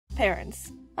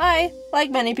parents. I,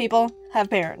 like many people, have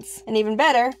parents. And even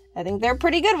better, I think they're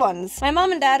pretty good ones. My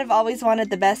mom and dad have always wanted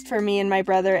the best for me and my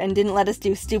brother and didn't let us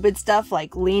do stupid stuff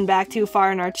like lean back too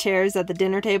far in our chairs at the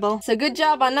dinner table. So good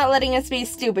job on not letting us be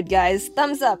stupid, guys.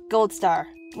 Thumbs up, gold star.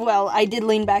 Well, I did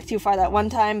lean back too far that one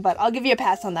time, but I'll give you a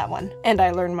pass on that one. And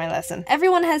I learned my lesson.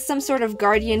 Everyone has some sort of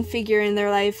guardian figure in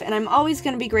their life, and I'm always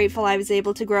gonna be grateful I was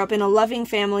able to grow up in a loving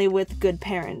family with good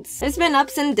parents. There's been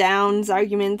ups and downs,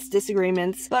 arguments,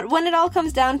 disagreements, but when it all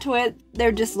comes down to it,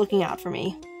 they're just looking out for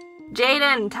me.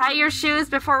 Jaiden, tie your shoes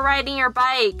before riding your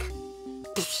bike.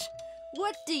 Psh,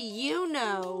 what do you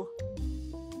know?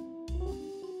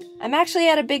 I'm actually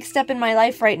at a big step in my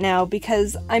life right now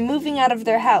because I'm moving out of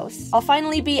their house. I'll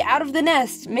finally be out of the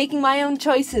nest, making my own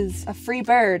choices, a free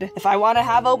bird. If I want to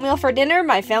have oatmeal for dinner,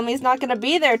 my family's not gonna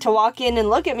be there to walk in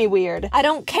and look at me weird. I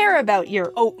don't care about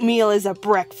your oatmeal as a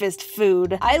breakfast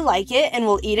food. I like it and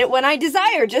will eat it when I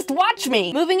desire, just watch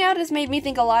me! Moving out has made me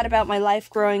think a lot about my life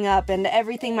growing up and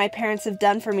everything my parents have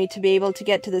done for me to be able to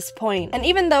get to this point. And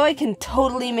even though I can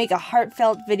totally make a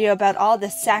heartfelt video about all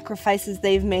the sacrifices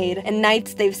they've made and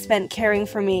nights they've spent caring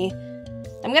for me,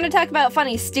 I'm gonna talk about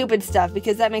funny, stupid stuff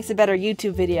because that makes a better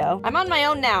YouTube video. I'm on my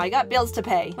own now, I got bills to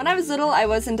pay. When I was little, I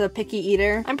wasn't a picky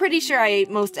eater. I'm pretty sure I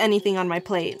ate most anything on my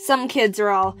plate. Some kids are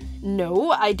all,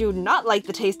 no, I do not like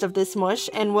the taste of this mush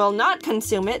and will not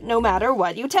consume it no matter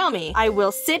what you tell me. I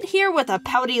will sit here with a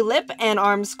pouty lip and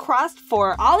arms crossed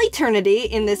for all eternity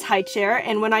in this high chair,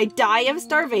 and when I die of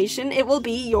starvation, it will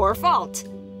be your fault.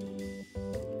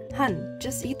 Hun,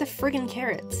 just eat the friggin'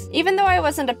 carrots. Even though I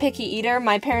wasn't a picky eater,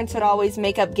 my parents would always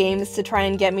make up games to try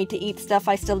and get me to eat stuff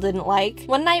I still didn't like.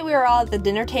 One night we were all at the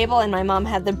dinner table and my mom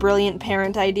had the brilliant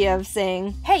parent idea of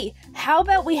saying, hey, how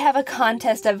about we have a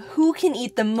contest of who can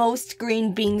eat the most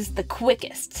green beans the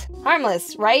quickest?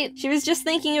 Harmless, right? She was just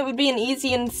thinking it would be an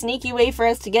easy and sneaky way for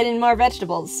us to get in more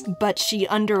vegetables. But she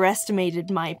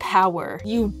underestimated my power.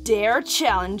 You dare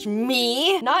challenge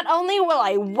me? Not only will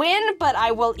I win, but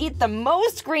I will eat the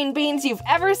most green beans you've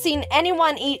ever seen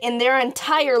anyone eat in their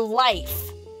entire life.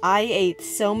 I ate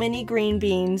so many green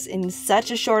beans in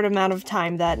such a short amount of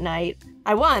time that night.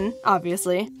 I won,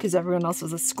 obviously, because everyone else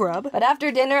was a scrub. But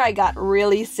after dinner, I got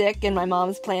really sick and my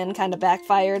mom's plan kinda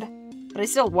backfired. But I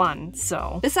still won,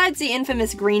 so. Besides the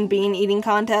infamous green bean eating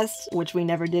contest, which we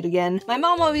never did again, my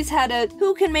mom always had a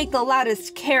who can make the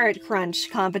loudest carrot crunch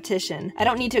competition. I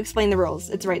don't need to explain the rules,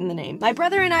 it's right in the name. My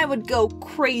brother and I would go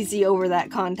crazy over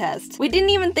that contest. We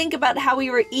didn't even think about how we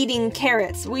were eating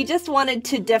carrots, we just wanted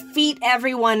to defeat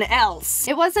everyone else.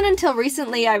 It wasn't until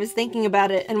recently I was thinking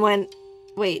about it and went,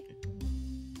 wait,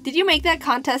 did you make that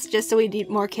contest just so we'd eat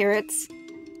more carrots?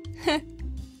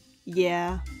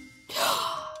 Yeah.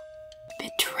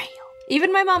 Betrayal.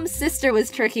 Even my mom's sister was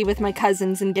tricky with my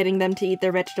cousins and getting them to eat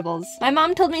their vegetables. My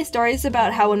mom told me stories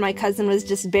about how when my cousin was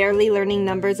just barely learning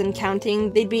numbers and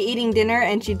counting, they'd be eating dinner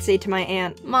and she'd say to my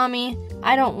aunt, Mommy,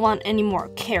 I don't want any more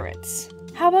carrots.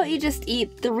 How about you just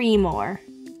eat 3 more?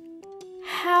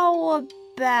 How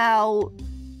about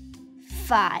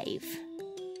 5?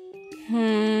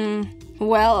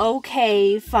 Well,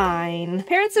 okay, fine.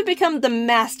 Parents have become the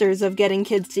masters of getting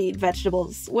kids to eat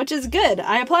vegetables, which is good.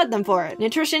 I applaud them for it.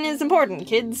 Nutrition is important,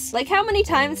 kids. Like, how many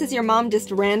times has your mom just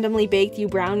randomly baked you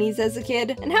brownies as a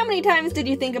kid? And how many times did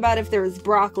you think about if there was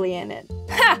broccoli in it?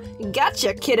 Ha!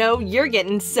 Gotcha, kiddo! You're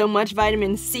getting so much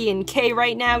vitamin C and K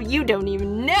right now, you don't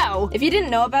even know! If you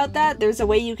didn't know about that, there's a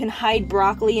way you can hide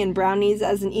broccoli in brownies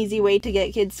as an easy way to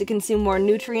get kids to consume more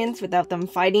nutrients without them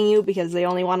fighting you because they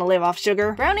only want to live off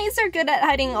sugar. Brownies are good at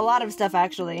hiding a lot of stuff,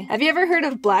 actually. Have you ever heard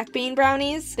of black bean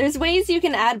brownies? There's ways you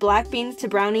can add black beans to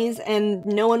brownies and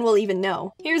no one will even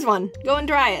know. Here's one. Go and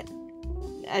try it.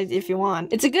 If you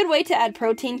want. It's a good way to add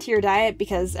protein to your diet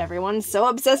because everyone's so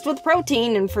obsessed with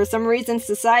protein and for some reason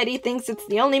society thinks it's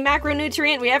the only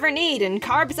macronutrient we ever need and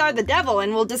carbs are the devil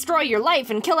and will destroy your life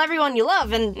and kill everyone you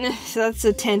love and that's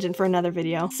a tangent for another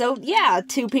video. So yeah,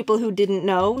 to people who didn't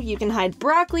know, you can hide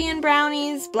broccoli in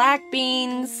brownies, black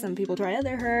beans, some people try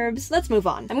other herbs. Let's move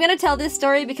on. I'm gonna tell this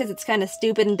story because it's kind of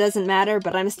stupid and doesn't matter,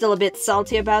 but I'm still a bit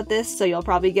salty about this, so you'll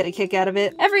probably get a kick out of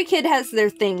it. Every kid has their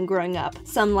thing growing up.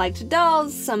 Some liked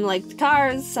dolls, some liked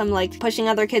cars, some liked pushing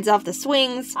other kids off the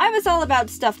swings. I was all about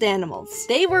stuffed animals.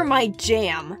 They were my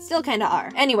jam. Still kinda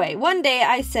are. Anyway, one day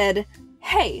I said,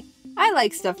 hey, I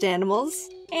like stuffed animals,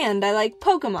 and I like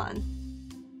Pokemon.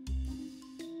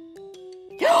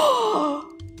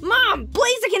 Mom,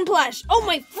 Blaziken plush! Oh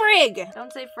my frig!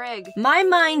 Don't say frig. My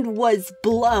mind was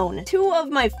blown. Two of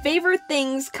my favorite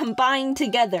things combined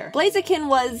together. Blaziken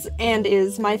was, and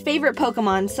is, my favorite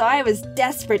Pokemon, so I was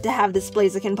desperate to have this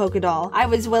Blaziken Pokédoll. I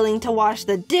was willing to wash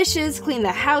the dishes, clean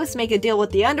the house, make a deal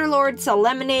with the Underlord, sell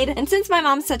lemonade, and since my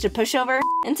mom's such a pushover,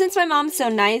 and since my mom's so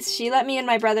nice, she let me and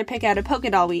my brother pick out a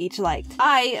Pokédoll we each liked.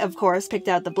 I, of course, picked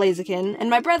out the Blaziken, and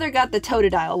my brother got the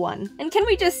Totodile one. And can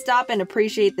we just stop and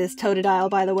appreciate this Totodile,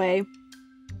 by the way?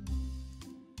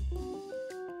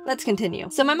 Let's continue.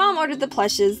 So my mom ordered the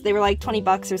plushes, they were like 20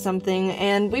 bucks or something,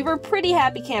 and we were pretty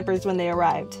happy campers when they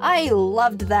arrived. I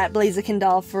loved that Blaziken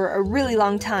doll for a really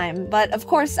long time, but of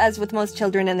course, as with most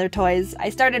children and their toys, I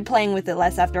started playing with it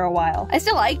less after a while. I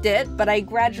still liked it, but I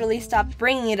gradually stopped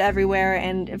bringing it everywhere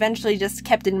and eventually just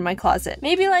kept it in my closet.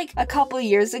 Maybe like a couple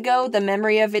years ago, the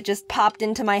memory of it just popped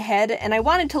into my head and I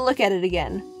wanted to look at it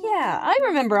again. Yeah, I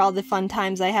remember all the fun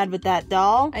times I had with that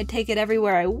doll. I'd take it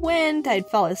everywhere I went, I'd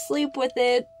fall asleep with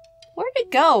it. Where'd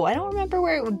it go? I don't remember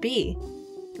where it would be.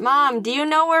 Mom, do you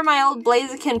know where my old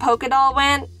Blaziken Pokédoll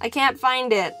went? I can't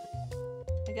find it.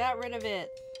 I got rid of it.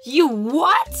 You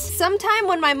what? Sometime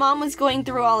when my mom was going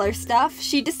through all her stuff,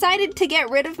 she decided to get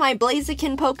rid of my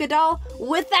Blaziken Pokédoll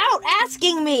without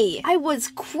asking me. I was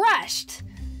crushed.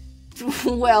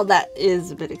 Well, that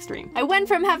is a bit extreme. I went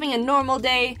from having a normal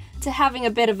day to having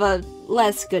a bit of a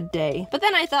less good day. But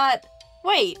then I thought,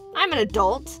 wait, I'm an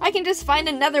adult. I can just find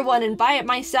another one and buy it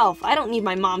myself. I don't need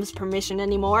my mom's permission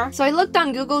anymore. So I looked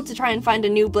on Google to try and find a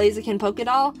new Blaziken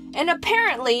Pokédoll, and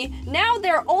apparently, now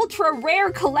they're ultra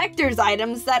rare collector's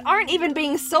items that aren't even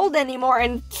being sold anymore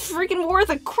and freaking worth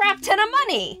a crap ton of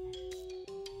money.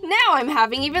 Now I'm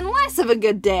having even less of a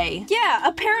good day. Yeah,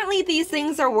 apparently these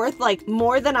things are worth like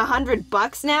more than 100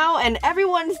 bucks now, and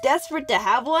everyone's desperate to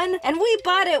have one, and we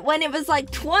bought it when it was like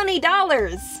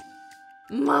 $20.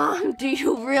 Mom, do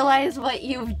you realize what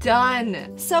you've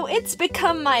done? So it's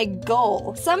become my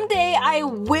goal. Someday I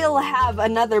will have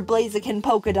another Blaziken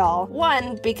Pokédoll.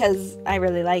 One, because I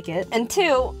really like it. And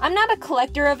two, I'm not a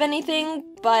collector of anything,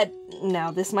 but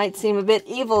now this might seem a bit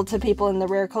evil to people in the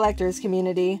rare collectors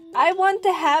community. I want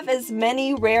to have as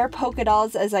many rare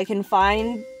Pokédolls as I can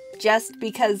find, just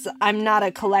because I'm not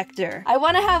a collector. I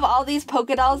want to have all these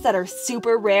Pokédolls that are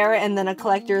super rare and then a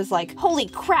collector is like, holy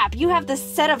crap, you have this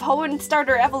set of Hoenn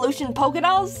Starter Evolution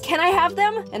Pokédolls? Can I have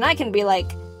them? And I can be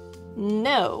like,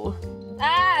 no.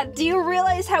 Ah, do you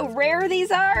realize how rare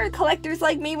these are? Collectors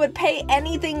like me would pay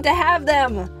anything to have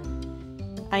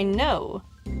them. I know,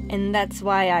 and that's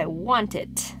why I want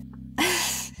it.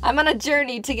 I'm on a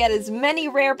journey to get as many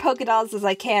rare Pokédolls as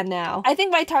I can now. I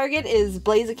think my target is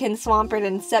Blaziken, Swampert,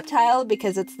 and Sceptile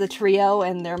because it's the trio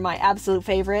and they're my absolute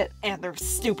favorite, and they're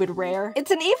stupid rare.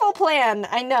 It's an evil plan,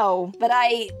 I know, but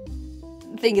I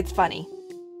think it's funny.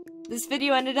 This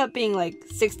video ended up being like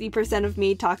 60% of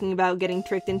me talking about getting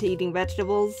tricked into eating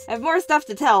vegetables. I have more stuff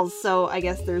to tell, so I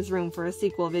guess there's room for a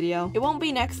sequel video. It won't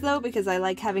be next though, because I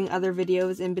like having other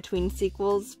videos in between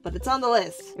sequels, but it's on the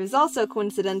list. It was also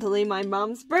coincidentally my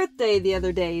mom's birthday the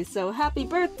other day, so happy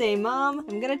birthday, Mom!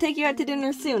 I'm gonna take you out to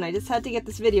dinner soon, I just had to get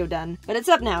this video done. But it's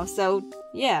up now, so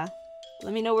yeah.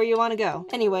 Let me know where you want to go.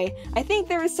 Anyway, I think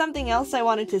there was something else I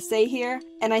wanted to say here,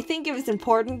 and I think it was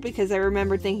important because I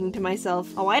remember thinking to myself,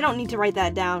 oh, I don't need to write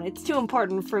that down, it's too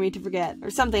important for me to forget, or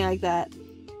something like that.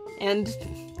 And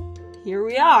here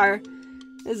we are.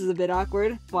 This is a bit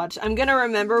awkward. Watch, I'm gonna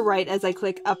remember right as I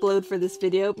click upload for this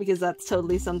video, because that's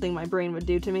totally something my brain would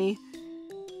do to me.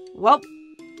 Well,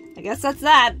 I guess that's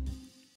that.